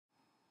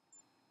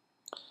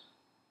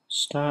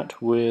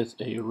Start with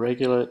a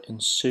regular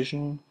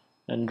incision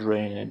and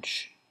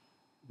drainage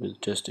with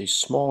just a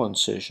small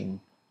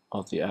incision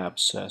of the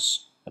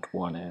abscess at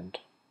one end.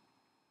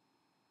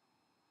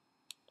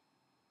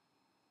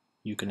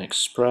 You can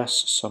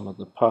express some of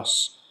the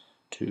pus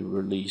to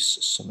release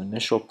some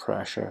initial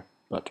pressure,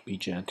 but be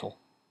gentle.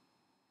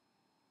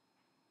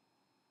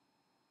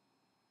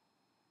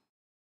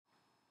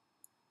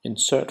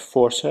 Insert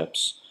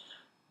forceps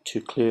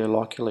to clear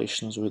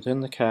loculations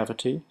within the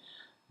cavity,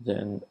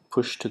 then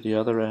push to the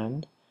other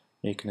end,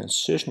 make an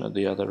incision at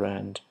the other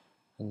end,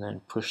 and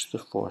then push the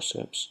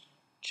forceps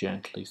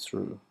gently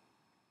through.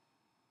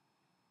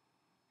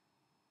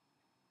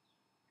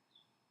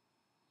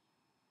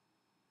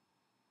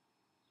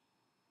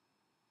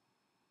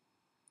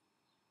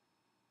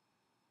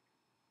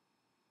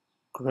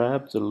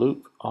 Grab the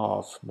loop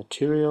of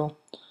material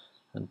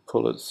and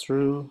pull it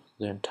through,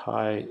 then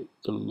tie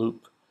the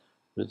loop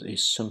with a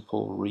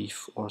simple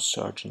reef or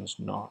surgeon's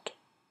knot.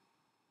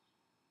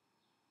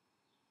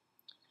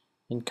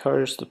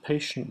 Encourage the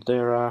patient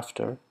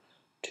thereafter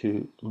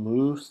to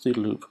move the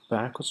loop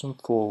backwards and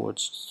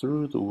forwards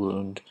through the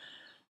wound.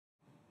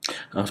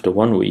 After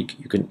 1 week,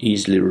 you can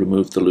easily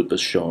remove the loop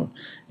as shown.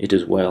 It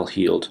is well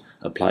healed.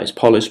 Applies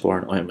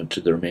polysporin ointment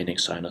to the remaining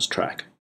sinus tract.